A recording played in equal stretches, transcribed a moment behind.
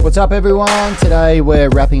What's up, everyone? Today we're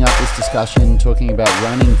wrapping up this discussion talking about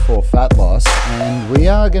running for fat loss, and we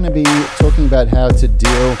are going to be talking about how to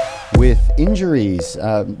deal with injuries,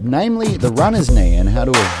 namely the runner's knee, and how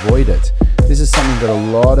to avoid it. This is something that a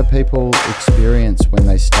lot of people experience when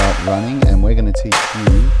they start running, and we're going to teach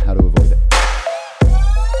you how to avoid it.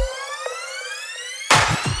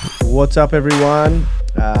 What's up, everyone?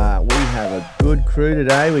 We have a good crew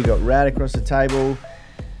today. We got Rad across the table,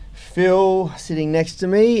 Phil sitting next to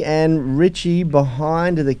me, and Richie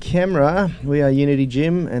behind the camera. We are Unity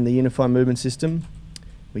Gym and the Unified Movement System.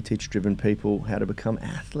 We teach driven people how to become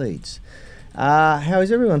athletes. How is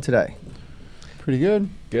everyone today? Pretty good.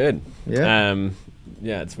 Good. Yeah.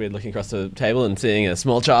 Yeah, it's weird looking across the table and seeing a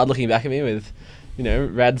small child looking back at me with, you know,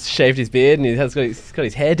 Rad's shaved his beard and he's got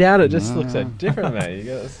his hair down. It just looks so different, mate.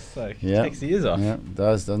 It's like, it takes the ears off. Yeah, it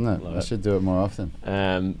does, doesn't it? Love I it. should do it more often.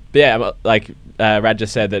 But yeah, like Rad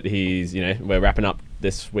just said that he's, you know, we're wrapping up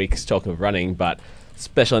this week's talk of running, but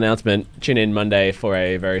special announcement, tune in Monday for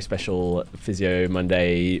a very special Physio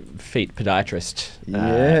Monday feet podiatrist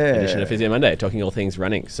edition of Physio Monday, talking all things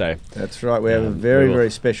running. So That's right. We have a very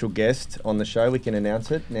special guest on the show. We can announce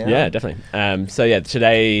it now. yeah, definitely. So yeah,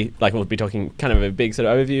 today, like, we'll be talking kind of a big sort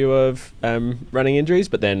of overview of running injuries,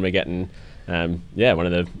 but then we're getting one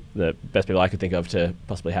of the best people I could think of to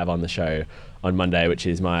possibly have on the show on Monday, which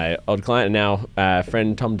is my old client and now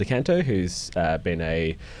friend Tom DeCanto, who's been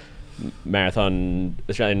a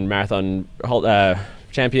Australian marathon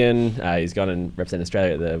champion. He's gone and represented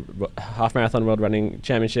Australia at the half marathon world running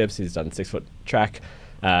championships. He's done 6 foot track,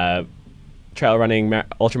 trail running,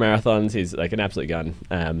 ultra marathons. He's like an absolute gun,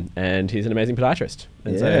 and he's an amazing podiatrist.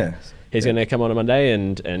 And so he's going to come on Monday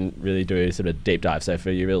and really do a sort of deep dive. So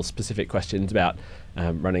for your real specific questions about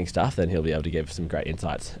running stuff, then he'll be able to give some great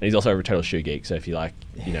insights. And he's also a total shoe geek. So if you like,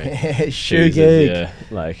 you know, shoe geek.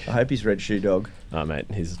 Like, I hope he's read Shoe Dog. Oh mate,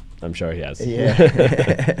 I'm sure he has.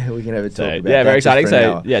 Yeah. We can have a talk about that. Yeah, very exciting. just for an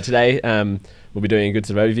So hour. yeah, today we'll be doing a good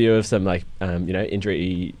sort of overview of some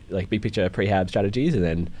injury, like big picture prehab strategies, and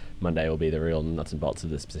then Monday will be the real nuts and bolts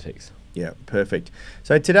of the specifics. Yeah, perfect.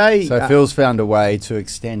 So today... So Phil's found a way to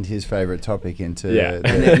extend his favourite topic into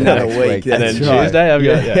another next week. And That's then right. Tuesday I've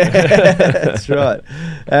got That's right.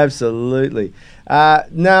 Absolutely.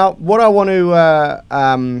 Now, what I want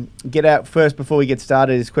to get out first before we get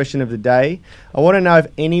started is question of the day. I want to know if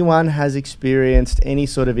anyone has experienced any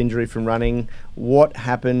sort of injury from running, what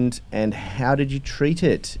happened, and how did you treat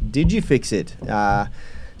it? Did you fix it?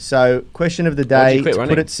 So, question of the day, you quit to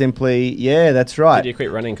running? put it simply, yeah, that's right. Did you quit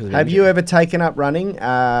running because Have you ever taken up running,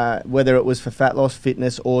 whether it was for fat loss,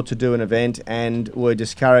 fitness, or to do an event, and were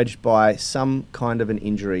discouraged by some kind of an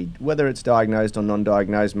injury? Whether it's diagnosed or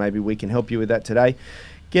non-diagnosed, maybe we can help you with that today.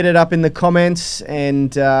 Get it up in the comments,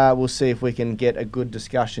 and we'll see if we can get a good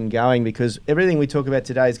discussion going, because everything we talk about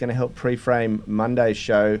today is going to help pre-frame Monday's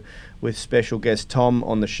show with special guest Tom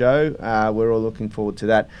on the show. We're all looking forward to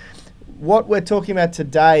that. What we're talking about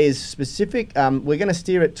today is specific. We're going to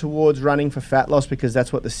steer it towards running for fat loss because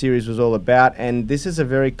that's what the series was all about. And this is a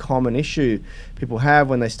very common issue people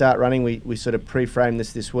have when they start running. We sort of pre-frame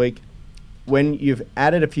this week. When you've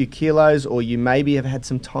added a few kilos, or you maybe have had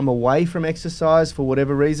some time away from exercise for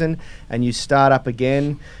whatever reason, and you start up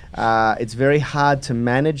again, it's very hard to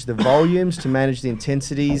manage the volumes, to manage the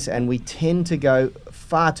intensities, and we tend to go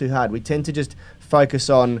far too hard. We tend to just focus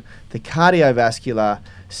on the cardiovascular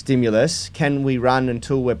stimulus. Can we run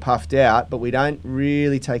until we're puffed out? But we don't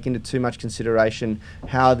really take into too much consideration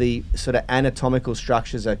how the sort of anatomical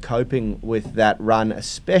structures are coping with that run,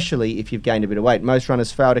 especially if you've gained a bit of weight. Most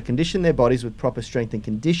runners fail to condition their bodies with proper strength and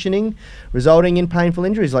conditioning, resulting in painful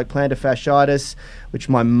injuries like plantar fasciitis, which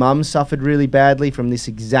my mum suffered really badly from this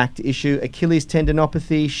exact issue, Achilles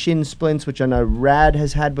tendinopathy, shin splints, which I know Rad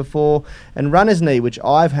has had before, and runner's knee, which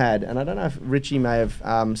I've had, and I don't know if Richie may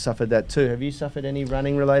have suffered that too. Have you suffered any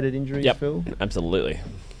running-related injuries, Yep, Phil? absolutely.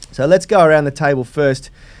 So let's go around the table first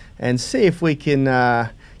and see if we can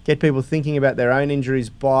get people thinking about their own injuries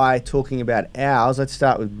by talking about ours. Let's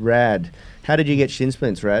start with Rad. How did you get shin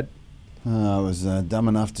splints, Rad? I was dumb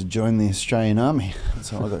enough to join the Australian Army,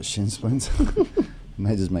 so I got shin splints. And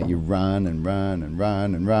they just make you run and run and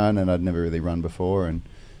run and run, and I'd never really run before. And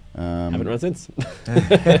Haven't run since.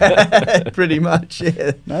 Pretty much,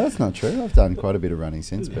 yeah. no, that's not true. I've done quite a bit of running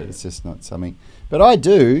since, but it's just not something. But I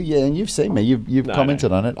do, yeah. And you've seen me. You've No,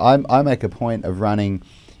 commented on it. I make a point of running,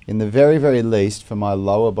 in the very, very least, for my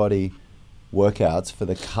lower body workouts, for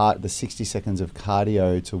the 60 seconds of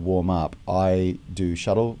cardio to warm up. I do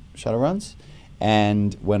shuttle runs.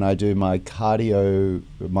 And when I do my cardio,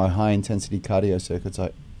 my high intensity cardio circuits, I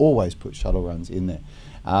always put shuttle runs in there.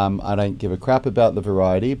 I don't give a crap about the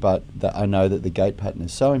variety, but I know that the gait pattern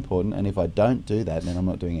is so important, and if I don't do that, then I'm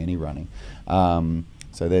not doing any running.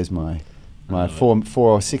 So there's my 4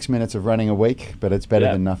 or 6 minutes of running a week, but it's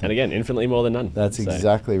better than nothing. And again, infinitely more than none. That's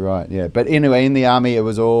exactly right. Yeah, but anyway, in the army, it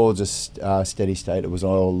was all just steady state. It was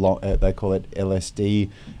all they call it LSD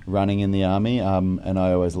running in the army, and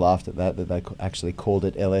I always laughed at that they actually called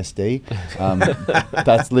it LSD.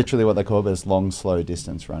 That's literally what they call it, but it's long, slow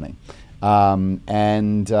distance running.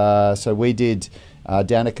 So we did.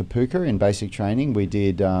 Down at Kapuka in basic training, we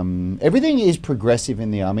did everything is progressive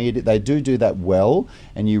in the army. They do that well,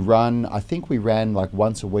 and you run. I think we ran like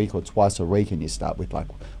once a week or twice a week, and you start with like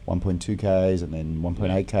 1.2 k's and then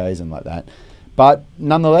 1.8 k's and like that. But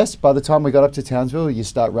nonetheless, by the time we got up to Townsville, you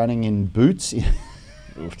start running in boots.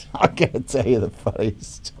 I gotta tell you the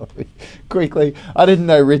funniest story quickly. I didn't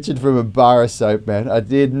know Richard from a bar of soap, man. I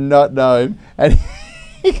did not know him, and.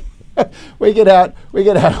 We get out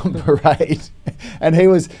on parade, and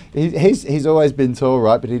he's always been tall,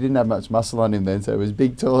 right? But he didn't have much muscle on him then, so he was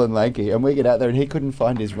big, tall, and lanky. And we get out there, and he couldn't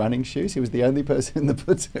find his running shoes. He was the only person in the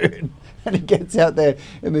platoon, and he gets out there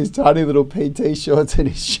in these tiny little PT shorts and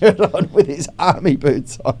his shirt on with his army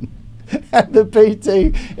boots on. And the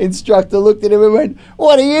PT instructor looked at him and went,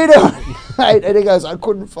 "What are you doing, mate?" And he goes, "I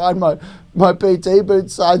couldn't find my PT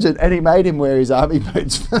boots, Sergeant." And he made him wear his army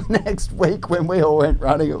boots for the next week when we all went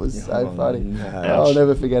running. It was so funny. No. I'll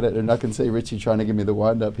never forget it. And I can see Richie trying to give me the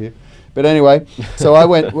wind up here. But anyway, so I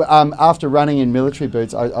went, after running in military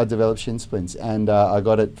boots, I developed shin splints. And I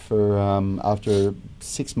got it for after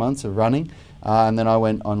 6 months of running. And then I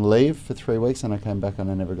went on leave for 3 weeks and I came back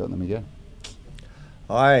and I never got them again.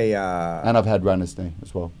 And I've had runner's knee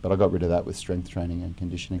as well, but I got rid of that with strength training and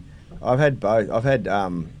conditioning. I've had both. I've had,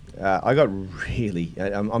 I got really,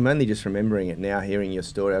 I'm only just remembering it now, hearing your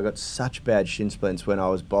story. I got such bad shin splints when I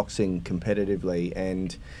was boxing competitively,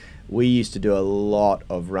 and we used to do a lot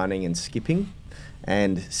of running and skipping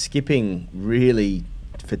really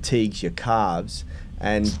fatigues your calves.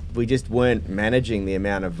 And we just weren't managing the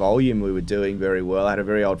amount of volume we were doing very well. I had a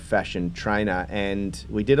very old-fashioned trainer, and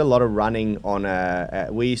we did a lot of running on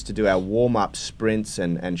we used to do our warm-up sprints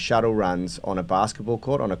and shuttle runs on a basketball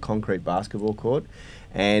court, on a concrete basketball court.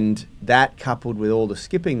 And that, coupled with all the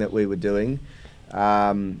skipping that we were doing,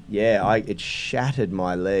 it shattered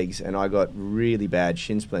my legs, and I got really bad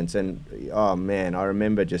shin splints. And, oh, man, I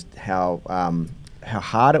remember just how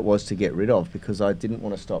hard it was to get rid of because I didn't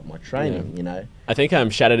want to stop my training, you know. I think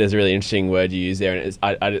shattered is a really interesting word you use there, and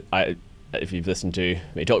I if you've listened to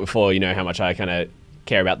me talk before, you know how much I kind of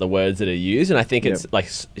care about the words that are used, and I think it's like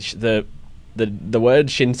the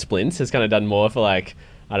word shin splints has kind of done more for like,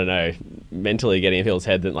 I don't know, mentally getting in people's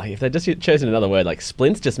head than like if they just chosen another word like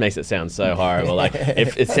splints just makes it sound so horrible. Like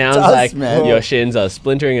if it sounds your shins are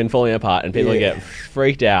splintering and falling apart and people get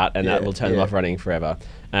freaked out and that will turn them off running forever.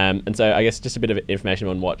 And so I guess just a bit of information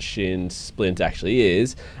on what shin splint actually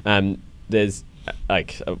is. There's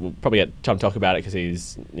we'll probably get Tom talk about it because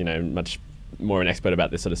he's, you know, much more an expert about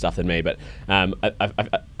this sort of stuff than me. But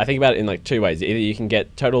I think about it in like two ways. Either you can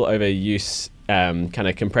get total overuse, kind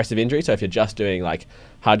of compressive injury. So if you're just doing like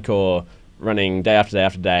hardcore running day after day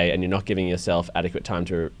after day and you're not giving yourself adequate time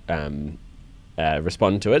to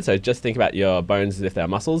respond to it. So just think about your bones as if they're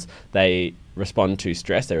muscles. They respond to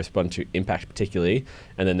stress, they respond to impact particularly,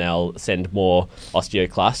 and then they'll send more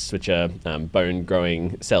osteoclasts, which are bone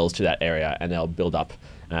growing cells to that area, and they'll build up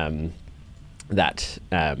that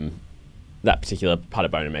particular part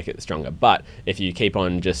of bone and make it stronger. But if you keep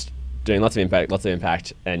on just doing lots of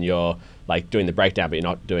impact, and you're like doing the breakdown, but you're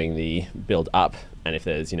not doing the build up, and if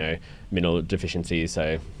there's, you know, mineral deficiencies,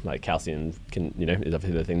 so like calcium is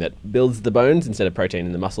obviously the thing that builds the bones instead of protein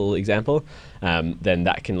in the muscle example, then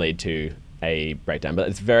that can lead to a breakdown. But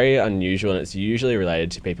it's very unusual, and it's usually related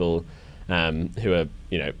to people who are,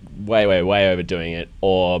 you know, way overdoing it,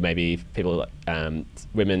 or maybe people,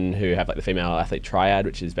 women who have like the female athlete triad,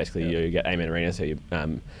 which is basically you get amenorrhea, so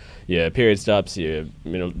your period stops, you're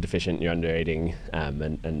mineral deficient, you're under eating,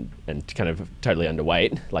 and kind of totally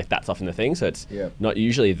underweight. Like that's often the thing. So it's not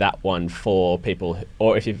usually that one for people,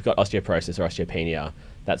 or if you've got osteoporosis or osteopenia,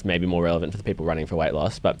 that's maybe more relevant for the people running for weight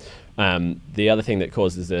loss. But the other thing that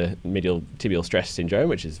causes the medial tibial stress syndrome,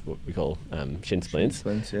 which is what we call shin splints,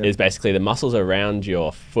 is basically the muscles around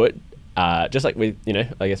your foot, just like we, you know,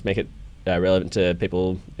 I guess make it relevant to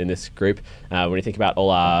people in this group. When you think about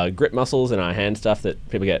all our grip muscles and our hand stuff that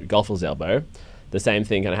people get golfer's elbow, the same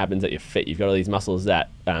thing kind of happens at your feet. You've got all these muscles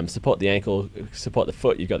that support the ankle, support the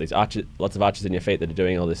foot. You've got these arches, lots of arches in your feet that are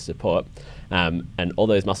doing all this support. And all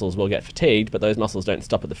those muscles will get fatigued, but those muscles don't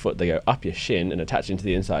stop at the foot. They go up your shin and attach into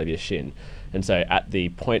the inside of your shin. And so at the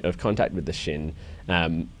point of contact with the shin,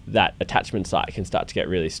 that attachment site can start to get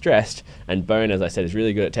really stressed. And bone, as I said, is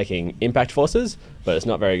really good at taking impact forces, but it's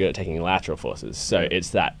not very good at taking lateral forces. So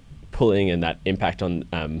it's that pulling and that impact on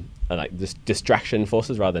like this distraction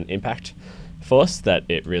forces rather than impact force that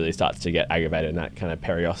it really starts to get aggravated. And that kind of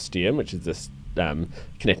periosteum, which is this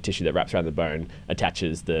connective tissue that wraps around the bone,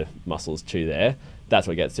 attaches the muscles to there. That's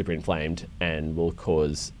what gets super inflamed and will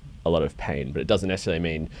cause a lot of pain. But it doesn't necessarily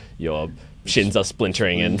mean your shins are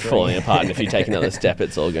splintering and falling apart. And if you take another step,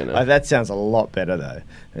 it's all going to... that sounds a lot better, though.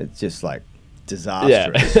 It's just like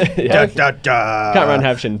disastrous. Yeah. Da, da, da. Can't run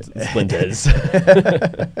have shin splinters.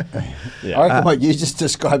 I reckon what you just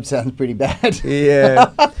described sounds pretty bad.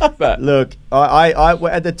 Yeah. But look, I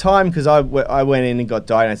at the time, because I went in and got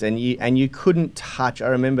diagnosed, and you couldn't touch. I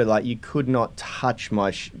remember, like, you could not touch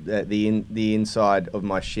my the inside of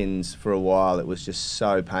my shins for a while. It was just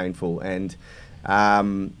so painful, and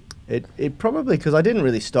it probably, because I didn't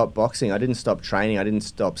really stop boxing, I didn't stop training, I didn't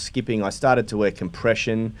stop skipping. I started to wear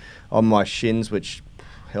compression on my shins, which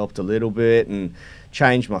helped a little bit, and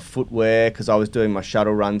changed my footwear because I was doing my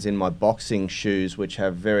shuttle runs in my boxing shoes, which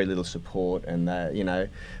have very little support, and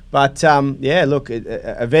But look,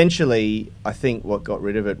 eventually I think what got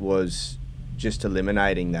rid of it was just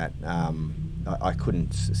eliminating that. I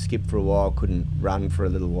couldn't skip for a while, couldn't run for a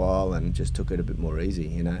little while, and just took it a bit more easy,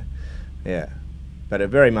 Yeah. But it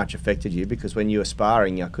very much affected you, because when you were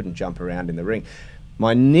sparring, I couldn't jump around in the ring.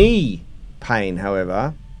 My knee pain,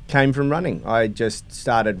 however, came from running. I just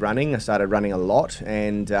started running. I started running a lot,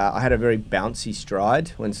 and I had a very bouncy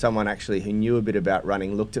stride. When someone actually who knew a bit about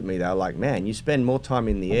running looked at me, they were like, "Man, you spend more time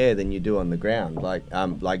in the air than you do on the ground, like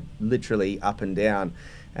literally up and down."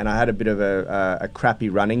 And I had a bit of a crappy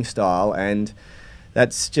running style, and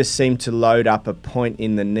that's just seemed to load up a point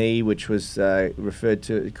in the knee, which was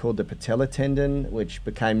called the patella tendon, which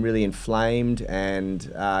became really inflamed, and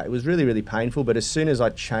it was really, really painful. But as soon as I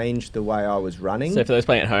changed the way I was running... So for those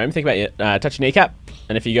playing at home, think about your touch your kneecap,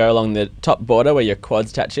 and if you go along the top border where your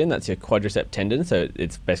quads touch in, that's your quadricep tendon. So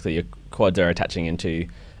it's basically your quads are attaching into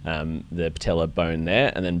the patella bone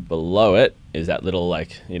there, and then below it is that little, a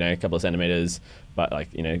couple of centimeters, but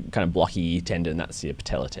kind of blocky tendon. That's your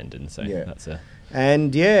patella tendon. So that's a...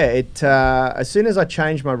 And as soon as I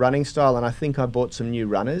changed my running style, and I think I bought some new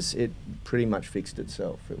runners, it pretty much fixed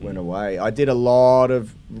itself. It went away. I did a lot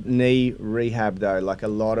of knee rehab, though, like a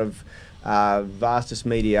lot of vastus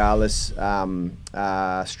medialis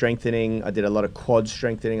strengthening. I did a lot of quad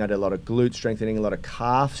strengthening. I did a lot of glute strengthening, a lot of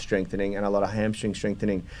calf strengthening, and a lot of hamstring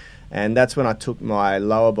strengthening. And that's when I took my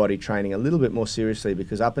lower body training a little bit more seriously,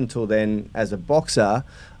 because up until then, as a boxer,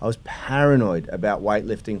 I was paranoid about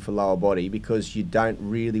weightlifting for lower body, because you don't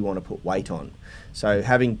really want to put weight on. So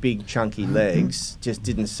having big chunky legs just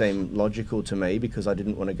didn't seem logical to me, because I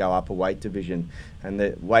didn't want to go up a weight division. And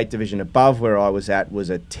the weight division above where I was at was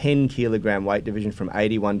a 10 kilogram weight division from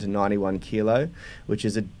 81 to 91 kilo, which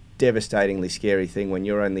is a devastatingly scary thing when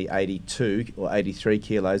you're only 82 or 83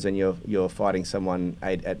 kilos and you're fighting someone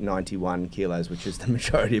at 91 kilos, which is the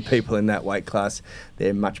majority of people in that weight class.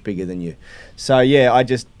 They're much bigger than you. So I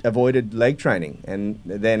just avoided leg training, and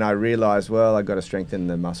then I realized, well, I got to strengthen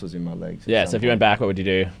the muscles in my legs. Yeah. So if you went back, what would you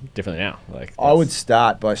do differently now? I would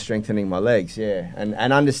start by strengthening my legs, and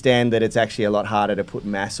understand that it's actually a lot harder to put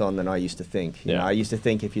mass on than I used to think. You know, I used to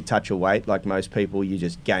think if you touch a weight, like most people, you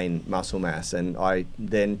just gain muscle mass, and I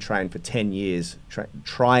then trained for 10 years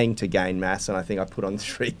trying to gain mass, and I think I put on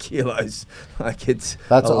 3 kilos. I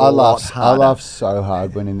laugh so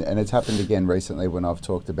hard and it's happened again recently when I've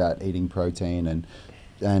talked about eating protein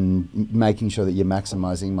and making sure that you're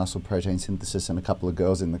maximizing muscle protein synthesis, and a couple of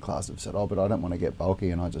girls in the class have said, "Oh, but I don't want to get bulky,"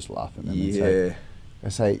 and I just laugh at them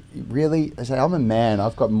and say, really? I say, I'm a man.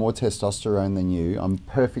 I've got more testosterone than you. I'm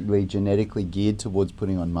perfectly genetically geared towards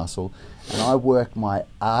putting on muscle, and I work my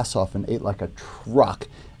ass off and eat like a truck,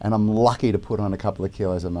 and I'm lucky to put on a couple of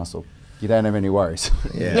kilos of muscle. You don't have any worries.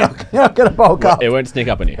 Yeah. You're not going to bulk up. It won't sneak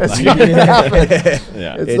up on you. It's not going to happen.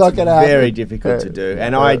 It's not going to happen. Very difficult to do.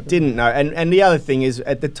 And I didn't know. And the other thing is,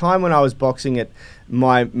 at the time when I was boxing at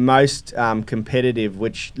my most competitive,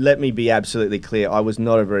 which, let me be absolutely clear, I was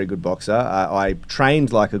not a very good boxer. I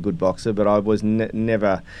trained like a good boxer, but I was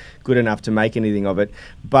never good enough to make anything of it.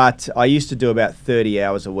 But I used to do about 30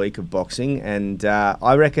 hours a week of boxing. And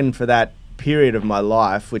I reckon for that period of my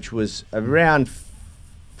life, which was around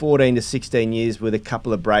 14 to 16 years with a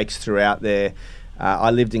couple of breaks throughout there, I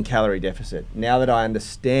lived in calorie deficit. Now that I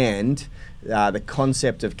understand the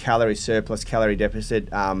concept of calorie surplus, calorie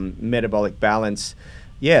deficit, metabolic balance,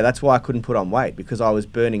 yeah, that's why I couldn't put on weight, because I was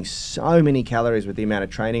burning so many calories with the amount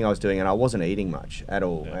of training I was doing, and I wasn't eating much at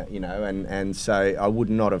all, and so I would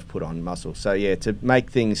not have put on muscle. So yeah, to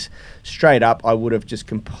make things straight up, I would have just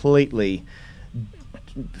completely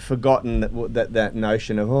forgotten that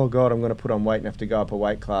notion of, oh God, I'm going to put on weight and have to go up a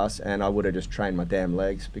weight class, and I would have just trained my damn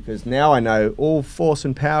legs, because now I know all force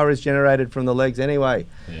and power is generated from the legs anyway.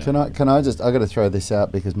 Yeah. Can I just, I got to throw this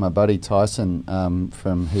out, because my buddy Tyson,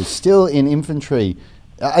 who's still in infantry.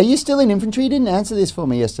 Are you still in infantry? You didn't answer this for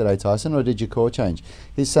me yesterday, Tyson, or did your corps change?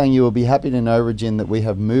 He's saying you will be happy to know, Regin, that we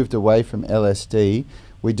have moved away from LSD.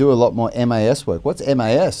 We do a lot more MAS work. What's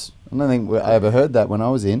MAS? I don't think I ever heard that when I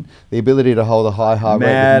was in. The ability to hold a high heart rate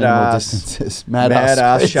with minimal distances. Mad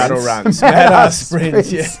ass shuttle runs. Mad ass sprints.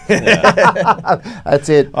 Yeah. That's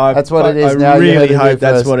it. That's what it is now. I really hope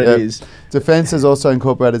that's what it is. Defence has also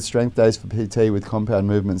incorporated strength days for PT with compound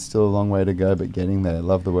movements. Still a long way to go, but getting there.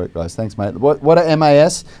 Love the work, guys. Thanks, mate. What are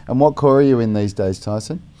MAS, and what corps are you in these days,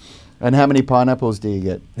 Tyson? And how many pineapples do you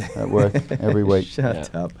get at work every week?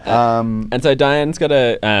 Shut up. And so Diane's got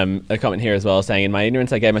a comment here as well, saying, in my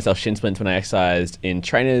ignorance, I gave myself shin splints when I exercised in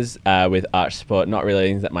trainers with arch support, not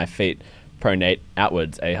realizing that my feet pronate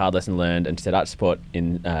outwards, a hard lesson learned. And she said arch support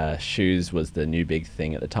in shoes was the new big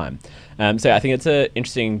thing at the time. So I think it's an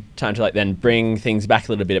interesting time to then bring things back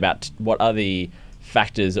a little bit about what are the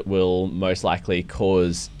factors that will most likely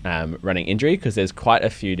cause running injury, because there's quite a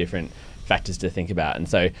few different factors to think about. And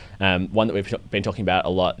so one that we've been talking about a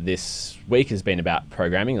lot this week has been about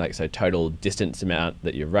programming, so total distance amount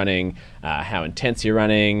that you're running, how intense you're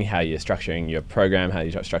running, how you're structuring your program, how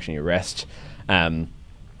you're structuring your rest. And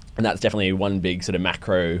that's definitely one big sort of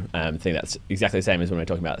macro thing that's exactly the same as when we're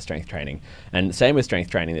talking about strength training. And same with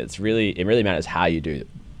strength training, it really matters how you do it.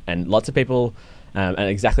 And lots of people, and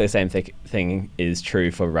exactly the same thing is true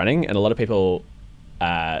for running, and a lot of people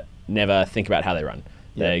never think about how they run.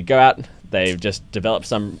 They go out, they've just developed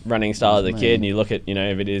some running style as a kid, and you look at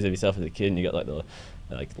videos of yourself as a kid, and you got the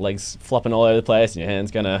legs flopping all over the place, and your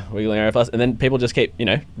hands kind of wiggling around fast, and then people just keep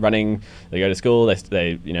running. They go to school,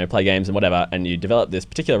 they play games and whatever, and you develop this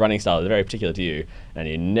particular running style that's very particular to you, and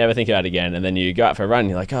you never think about it again. And then you go out for a run, and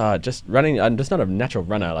you're like, oh, just running. I'm just not a natural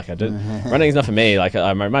runner. Running is not for me.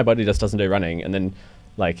 My body just doesn't do running. And then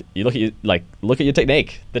you look at your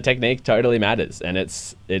technique. The technique totally matters, and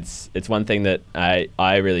it's one thing that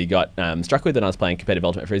I really got struck with when I was playing competitive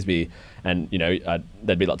ultimate frisbee. And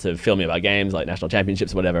there'd be lots of filming about games like national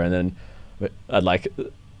championships or whatever, and then I'd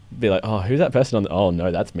be like, oh, who's that person on oh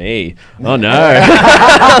no, that's me. Oh no.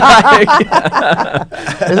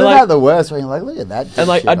 Isn't that the worst when you're like, look at that?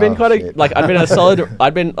 And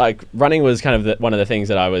I'd been running was kind of one of the things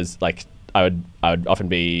that I was I would often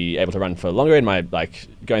be able to run for longer in my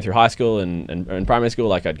going through high school and primary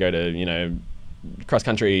school. I'd go to cross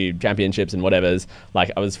country championships and whatever's.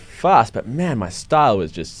 I was fast, but man, my style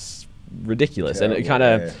was just ridiculous. Terrible, and it kind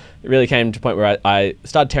of really came to a point where I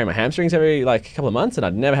started tearing my hamstrings every couple of months, and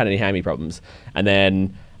I'd never had any hammy problems. And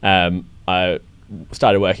then I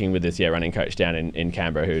started working with this running coach down in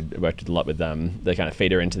Canberra, who'd worked a lot with the kind of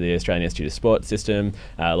feeder into the Australian Institute of Sport system,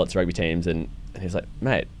 lots of rugby teams, and he's like,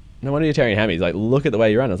 mate, no wonder you're tearing your hammies. Look at the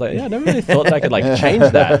way you run. I was like, yeah, I never really thought that I could change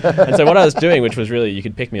that. And so what I was doing, which was really, you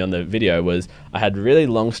could pick me on the video, was I had really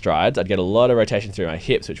long strides. I'd get a lot of rotation through my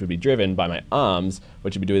hips, which would be driven by my arms,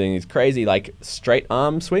 which would be doing these crazy straight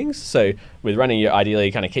arm swings. So with running, you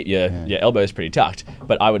ideally kind of keep your elbows pretty tucked,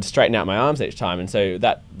 but I would straighten out my arms each time. And so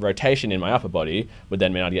that rotation in my upper body would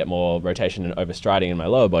then mean I'd get more rotation and overstriding in my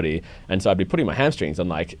lower body. And so I'd be putting my hamstrings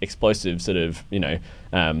on explosive sort of,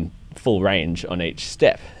 full range on each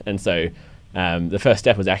step. And so the first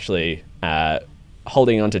step was actually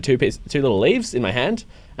holding onto two little leaves in my hand,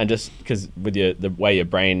 and just because with the way your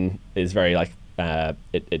brain is very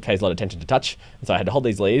it pays a lot of attention to touch, and so I had to hold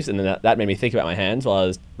these leaves, and then that made me think about my hands while I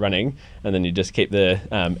was running. And then you just keep the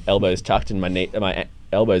elbows tucked and my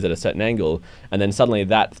elbows at a certain angle, and then suddenly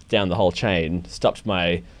that down the whole chain stopped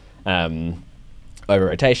my over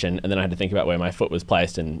rotation, and then I had to think about where my foot was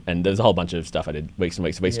placed, and there was a whole bunch of stuff I did weeks and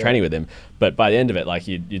weeks training with him. But by the end of it,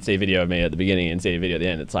 you'd see a video of me at the beginning and see a video at the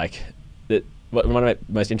end. It's one of my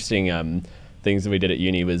most interesting things that we did at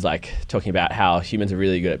uni was talking about how humans are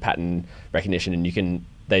really good at pattern recognition, and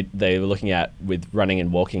they were looking at, with running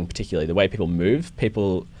and walking particularly, the way people move.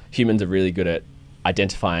 Humans are really good at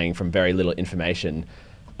identifying from very little information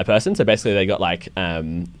a person. So basically they got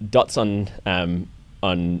dots on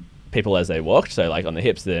people as they walked, so on the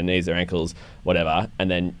hips, their knees, their ankles, whatever, and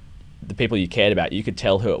then the people you cared about, you could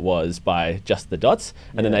tell who it was by just the dots,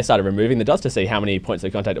 and then they started removing the dots to see how many points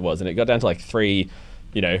of contact it was, and it got down to 3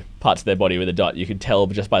 parts of their body with a dot. You could tell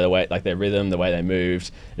just by the way, like their rhythm, the way they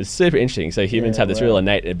moved. It's super interesting. So humans have this real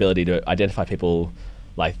innate ability to identify people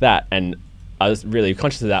like that. And I was really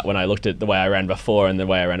conscious of that when I looked at the way I ran before and the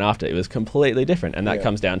way I ran after. It was completely different, and that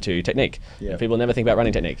comes down to technique. And people never think about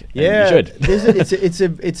running technique. Yeah, you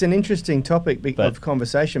should. It's an interesting topic of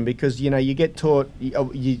conversation, because you get taught.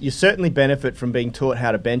 You certainly benefit from being taught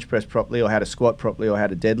how to bench press properly, or how to squat properly, or how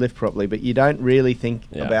to deadlift properly. But you don't really think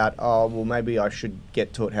about maybe I should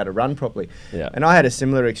get taught how to run properly. Yeah. And I had a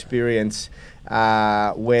similar experience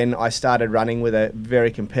when I started running with a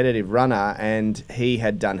very competitive runner, and he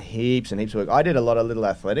had done heaps and heaps of work. I did a lot of little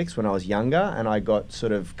athletics when I was younger, and I got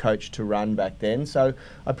sort of coached to run back then. So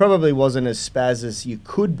I probably wasn't as spaz as you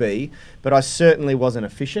could be, but I certainly wasn't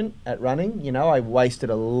efficient at running. I wasted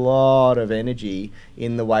a lot of energy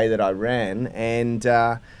in the way that I ran, and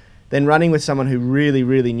then running with someone who really,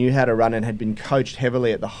 really knew how to run and had been coached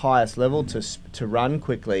heavily at the highest level to run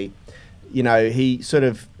quickly. He sort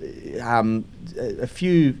of a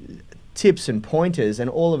few tips and pointers, and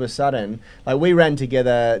all of a sudden, like, we ran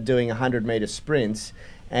together doing 100-meter sprints,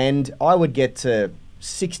 and I would get to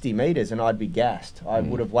 60 meters and I'd be gassed. I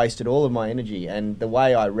would have wasted all of my energy, and the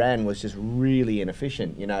way I ran was just really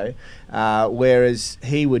inefficient, whereas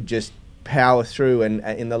he would just power through and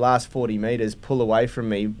in the last 40 meters pull away from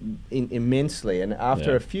me immensely. And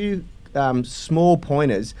after a few small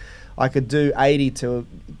pointers, I could do 80 to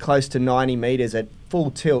close to 90 meters at full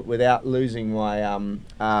tilt without losing my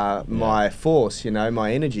my force,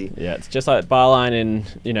 my energy. Yeah, it's just like bar line in,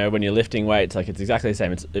 when you're lifting weights, like it's exactly the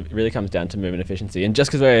same. It really comes down to movement efficiency. And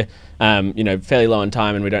just because we're, fairly low on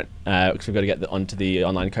time and we don't, because we've got to get onto the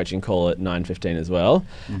online coaching call at 9:15 as well.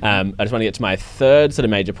 I just want to get to my third sort of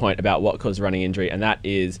major point about what causes running injury, and that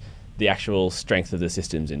is the actual strength of the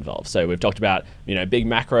systems involved. So we've talked about, big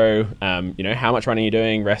macro, how much running you're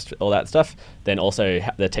doing, rest, all that stuff. Then also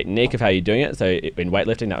the technique of how you're doing it. So in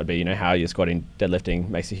weightlifting, that would be, how you're squatting, deadlifting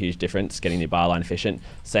makes a huge difference, getting the bar line efficient.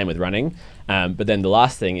 Same with running. But then the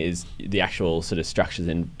last thing is the actual sort of structures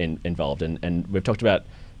involved. And we've talked about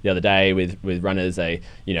the other day with runners, they,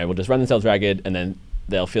 will just run themselves ragged, and then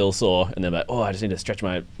they'll feel sore, and they're like, I just need to stretch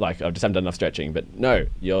I just haven't done enough stretching. But no,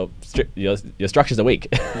 your structures are weak.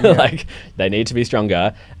 Like, they need to be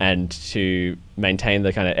stronger, and to maintain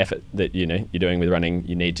the kind of effort that you're doing with running,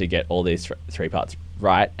 you need to get all these three parts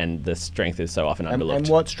right, and the strength is so often overlooked. And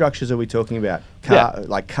what structures are we talking about?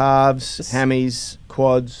 Like calves, hammies,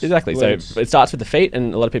 quads? Exactly. glutes. So it starts with the feet,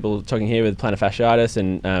 and a lot of people are talking here with plantar fasciitis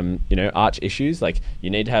and arch issues. Like, you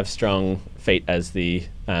need to have strong feet as the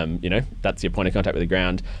that's your point of contact with the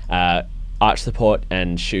ground. Arch support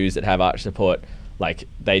and shoes that have arch support, like,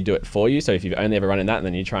 they do it for you. So if you've only ever run in that and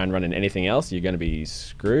then you try and run in anything else, you're going to be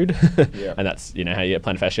screwed. And that's how you get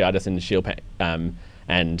plantar fasciitis and shield pain.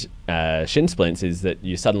 And shin splints is that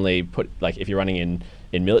you suddenly put, like, if you're running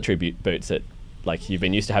in military boots that, like, you've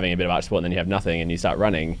been used to having a bit of arch support and then you have nothing and you start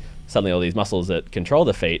running, suddenly all these muscles that control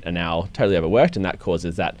the feet are now totally overworked, and that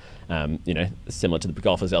causes that, similar to the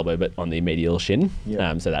golfer's elbow, but on the medial shin.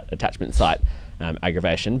 So that attachment site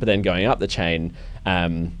aggravation. But then going up the chain,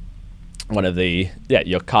 your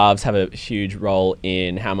calves have a huge role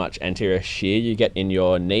in how much anterior shear you get in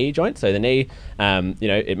your knee joint. So the knee,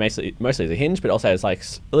 it mostly is a hinge, but also has like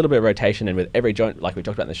a little bit of rotation, and with every joint, like we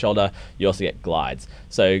talked about in the shoulder, you also get glides.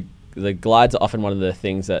 So the glides are often one of the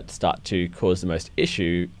things that start to cause the most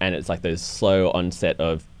issue, and it's like those slow onset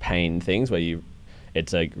of pain things where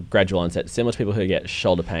it's a gradual onset, similar to people who get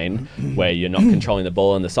shoulder pain, where you're not controlling the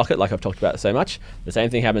ball in the socket, like I've talked about so much. The same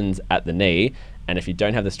thing happens at the knee, and if you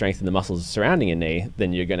don't have the strength in the muscles surrounding your knee,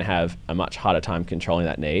 then you're going to have a much harder time controlling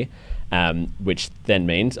that knee, which then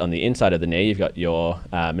means on the inside of the knee, you've got your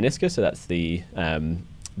meniscus, so that's the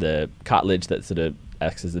cartilage that sort of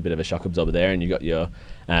acts as a bit of a shock absorber there, and you've got your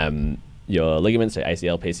ligaments, so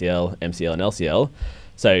ACL, PCL, MCL, and LCL.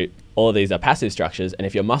 So all of these are passive structures, and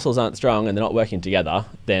if your muscles aren't strong and they're not working together,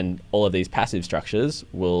 then all of these passive structures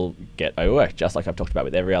will get overworked. Just like I've talked about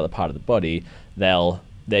with every other part of the body, they're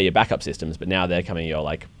your backup systems, but now they're becoming your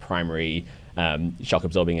like primary shock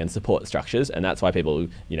absorbing and support structures, and that's why people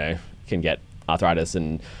can get arthritis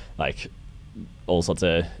and like all sorts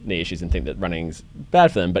of knee issues and think that running's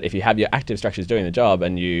bad for them. But if you have your active structures doing the job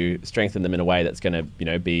and you strengthen them in a way that's going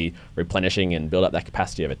to be replenishing and build up that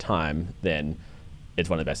capacity over time, then it's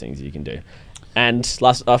one of the best things you can do. And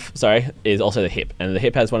last off, is also the hip. And the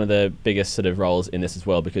hip has one of the biggest sort of roles in this as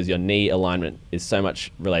well, because your knee alignment is so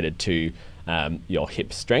much related to your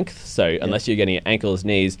hip strength. So unless you're getting your ankles,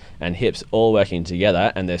 knees, and hips all working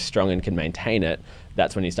together and they're strong and can maintain it,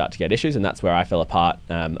 that's when you start to get issues. And that's where I fell apart.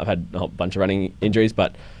 I've had a whole bunch of running injuries,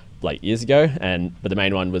 but like years ago, but the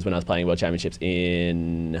main one was when I was playing World Championships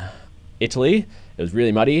in Italy. It was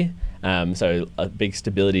really muddy, so a big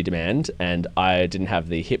stability demand, and I didn't have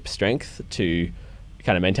the hip strength to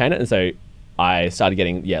kind of maintain it, and so I started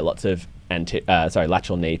getting lots of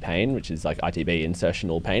lateral knee pain, which is like ITB,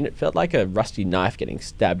 insertional pain. It felt like a rusty knife getting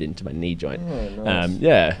stabbed into my knee joint. Oh,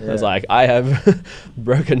 nice. I was like, I have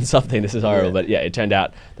broken something. This is horrible. But it turned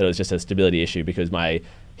out that it was just a stability issue because my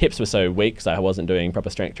hips were so weak, so I wasn't doing proper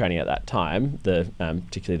strength training at that time,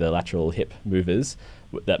 particularly the lateral hip movers,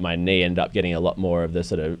 that my knee ended up getting a lot more of the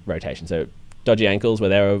sort of rotation. So dodgy ankles where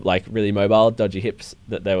they were like really mobile, dodgy hips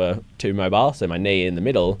that they were too mobile. So my knee in the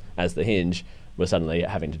middle as the hinge was suddenly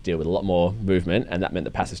having to deal with a lot more movement, and that meant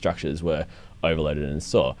the passive structures were overloaded and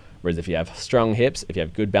sore. Whereas if you have strong hips, if you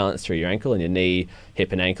have good balance through your ankle and your knee,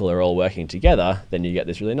 hip and ankle are all working together, then you get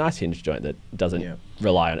this really nice hinge joint that doesn't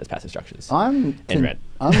rely on its passive structures. I'm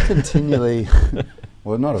continually,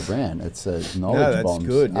 well, not a rant, it's a knowledge bomb. That's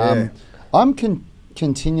good, yeah. I'm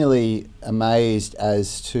continually amazed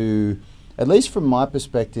as to, at least from my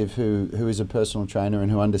perspective, who is a personal trainer and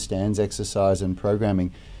who understands exercise and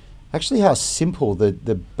programming, actually how simple the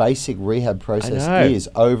basic rehab process is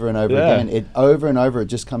over and over again. It over and over, it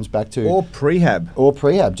just comes back to... Or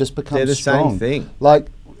prehab just becomes They're the strong. same thing. Like,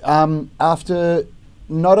 after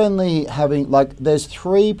not only having... Like, there's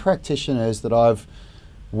 3 practitioners that I've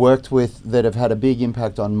worked with that have had a big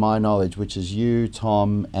impact on my knowledge, which is you,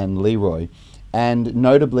 Tom, and Leroy. And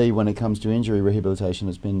notably, when it comes to injury rehabilitation,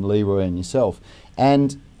 it's been Leroy and yourself.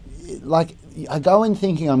 And, like, I go in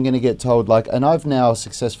thinking I'm going to get told, like, and I've now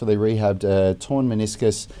successfully rehabbed a torn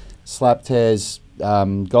meniscus, slap tears,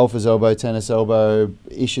 golfer's elbow, tennis elbow,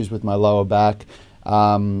 issues with my lower back,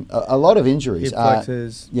 a lot of injuries. Hip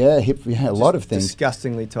flexors. A lot of things.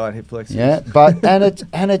 Disgustingly tight hip flexors. Yeah, but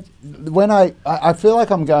when I feel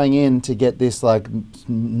like I'm going in to get this like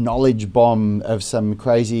knowledge bomb of some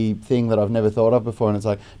crazy thing that I've never thought of before, and it's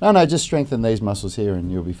like, no, just strengthen these muscles here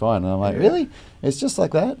and you'll be fine. And I'm like, really? It's just like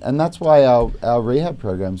that? And that's why our rehab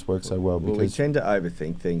programs work so well. Because we tend to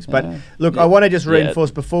overthink things. But look, I want to just reinforce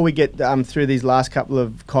before we get through these last couple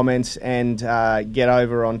of comments and get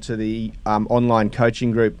over onto the online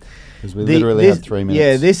coaching group. Because we literally have 3 minutes.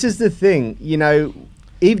 Yeah, this is the thing. You know,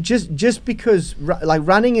 just because like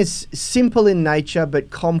running is simple in nature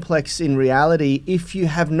but complex in reality if you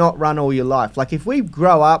have not run all your life. Like if we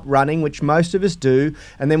grow up running, which most of us do,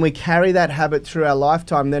 and then we carry that habit through our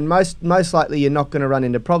lifetime, then most likely you're not going to run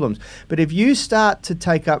into problems. But if you start to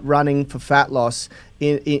take up running for fat loss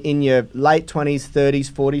in your late 20s,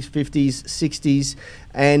 30s, 40s, 50s, 60s,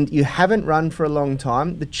 and you haven't run for a long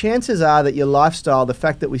time, the chances are that your lifestyle, the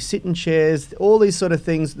fact that we sit in chairs, all these sort of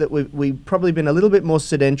things that we've probably been a little bit more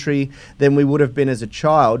sedentary than we would have been as a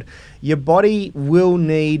child, your body will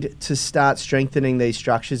need to start strengthening these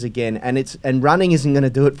structures again, and running isn't going to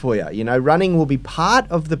do it for you. You know, running will be part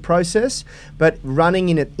of the process, but running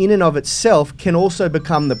in and of itself can also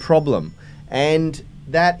become the problem. And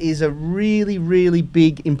that is a really, really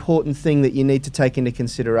big, important thing that you need to take into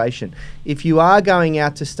consideration. If you are going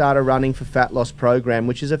out to start a running for fat loss program,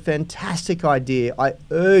 which is a fantastic idea, I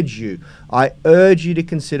urge you to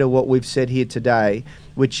consider what we've said here today,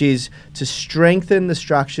 which is to strengthen the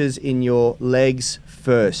structures in your legs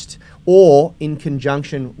first, or in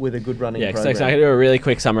conjunction with a good running program. So I can do a really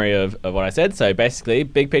quick summary of what I said. So basically,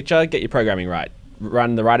 big picture, get your programming right.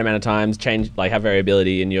 Run the right amount of times, have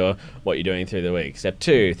variability in what you're doing through the week. Step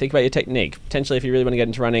 2, think about your technique. Potentially, if you really want to get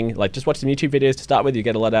into running, just watch some YouTube videos to start with, you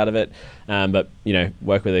get a lot out of it. But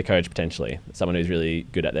work with a coach potentially, someone who's really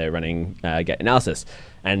good at their running gait analysis.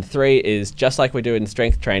 And 3 is just like we do in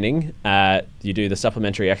strength training, you do the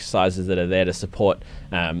supplementary exercises that are there to support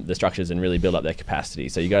the structures and really build up their capacity.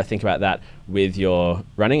 So you got to think about that with your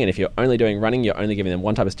running. And if you're only doing running, you're only giving them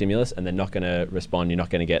one type of stimulus, and they're not going to respond. You're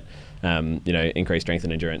not going to get increased strength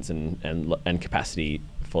and endurance and capacity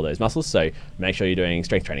for those muscles. So make sure you're doing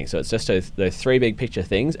strength training. So it's just those 3 big picture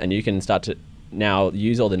things, and you can start to now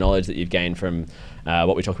use all the knowledge that you've gained from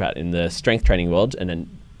what we talk about in the strength training world, and then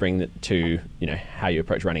bring that to how you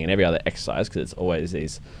approach running and every other exercise, because it's always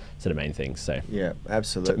these sort of main things. So yeah,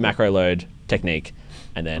 absolutely. Macro load, technique,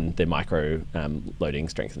 and then the micro loading,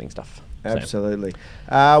 strengthening stuff. Absolutely.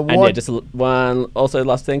 Just one also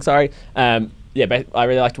last thing. Sorry. I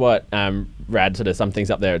really liked what Rad sort of summed things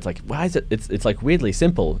up there. It's like, why is it? It's like weirdly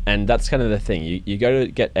simple, and that's kind of the thing. You go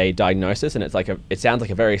to get a diagnosis, and it sounds like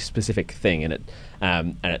a very specific thing, and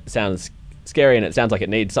it sounds scary, and it sounds like it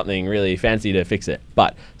needs something really fancy to fix it.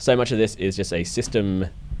 But so much of this is just a system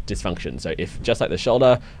dysfunction. So if just like the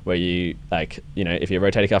shoulder, where you if your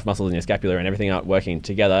rotator cuff muscles and your scapula and everything aren't working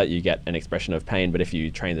together, you get an expression of pain. But if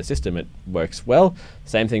you train the system, it works well.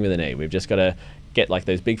 Same thing with the knee. We've just got to get like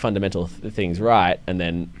those big fundamental things right, and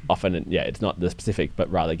then often it's not the specific,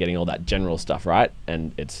 but rather getting all that general stuff right.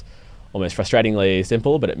 And it's almost frustratingly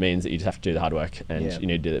simple, but it means that you just have to do the hard work, and you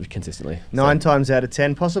need to do it consistently. 9 times out of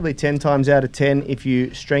 10, possibly 10 times out of 10, if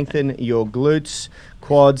you strengthen your glutes,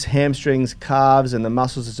 quads, hamstrings, calves, and the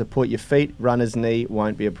muscles that support your feet, runner's knee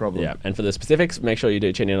won't be a problem. Yeah, and for the specifics, make sure you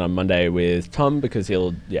do tune in on Monday with Tom, because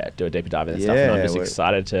he'll do a deeper dive in that stuff, and I'm just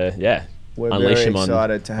excited to We're unleash very him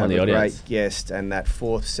excited to have the a audience. great guest and that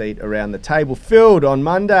 4th seat around the table filled on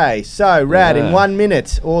Monday. So, Rad, in 1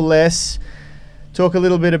 minute or less, talk a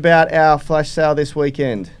little bit about our flash sale this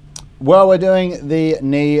weekend. Well, we're doing the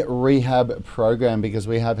knee rehab program because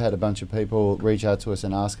we have had a bunch of people reach out to us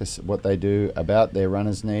and ask us what they do about their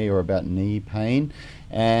runner's knee or about knee pain.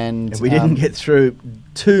 And we didn't get through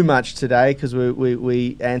too much today because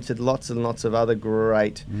we answered lots and lots of other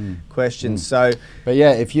great questions. So, but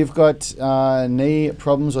yeah, if you've got knee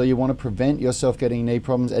problems or you want to prevent yourself getting knee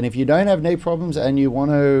problems, and if you don't have knee problems and you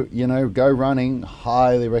want to go running,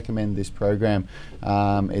 highly recommend this program.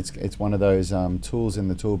 It's one of those tools in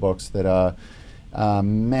the toolbox that are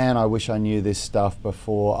man, I wish I knew this stuff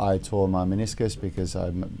before I tore my meniscus, because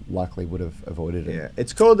I likely would have avoided it. Yeah,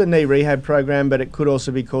 it's called the knee rehab program, but it could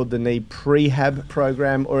also be called the knee prehab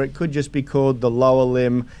program, or it could just be called the lower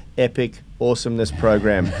limb epic awesomeness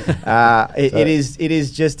program. It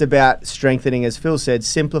is just about strengthening, as Phil said,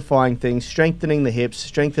 simplifying things, strengthening the hips,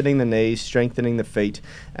 strengthening the knees, strengthening the feet,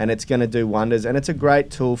 and it's going to do wonders. And it's a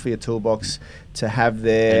great tool for your toolbox to have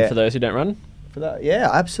there. And for those who don't run? For that, yeah,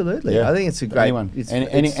 absolutely. Yeah. I think it's a great anyone.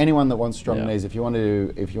 Anyone that wants strong knees, if you want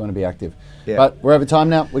to be active. Yeah. But we're over time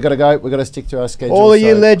now. We've got to go. We've got to stick to our schedule. All of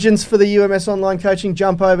you legends for the UMS online coaching,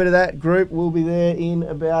 jump over to that group. We'll be there in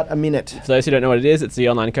about a minute. For those who don't know what it is, it's the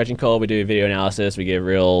online coaching call. We do video analysis. We give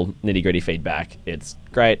real nitty-gritty feedback. It's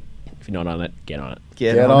great. If you're not on it, get on it.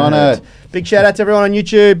 Get on it. Big shout out to everyone on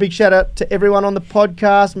YouTube. Big shout out to everyone on the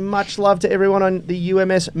podcast. Much love to everyone on the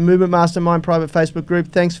UMS Movement Mastermind private Facebook group.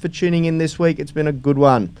 Thanks for tuning in this week. It's been a good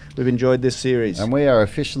one. We've enjoyed this series. And we are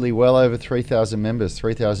officially well over 3,000 members,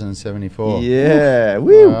 3,074. Yeah.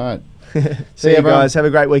 Woo. All right. See you guys. Have a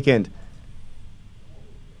great weekend.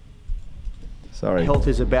 Sorry. Health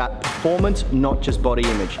is about performance, not just body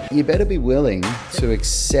image. You better be willing to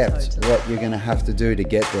accept what you're going to have to do to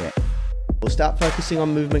get there. We'll start focusing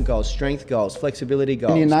on movement goals, strength goals, flexibility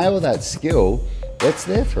goals. When you nail that skill, it's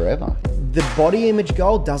there forever. The body image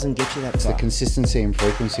goal doesn't get you that It's far. the consistency and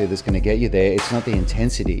frequency that's going to get you there. It's not the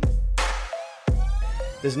intensity.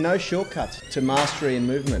 There's no shortcuts to mastery and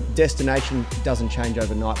movement. Destination doesn't change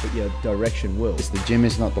overnight, but your direction will. The gym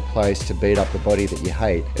is not the place to beat up the body that you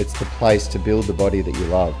hate. It's the place to build the body that you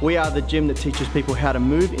love. We are the gym that teaches people how to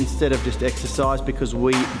move instead of just exercise, because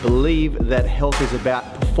we believe that health is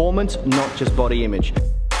about performance, not just body image.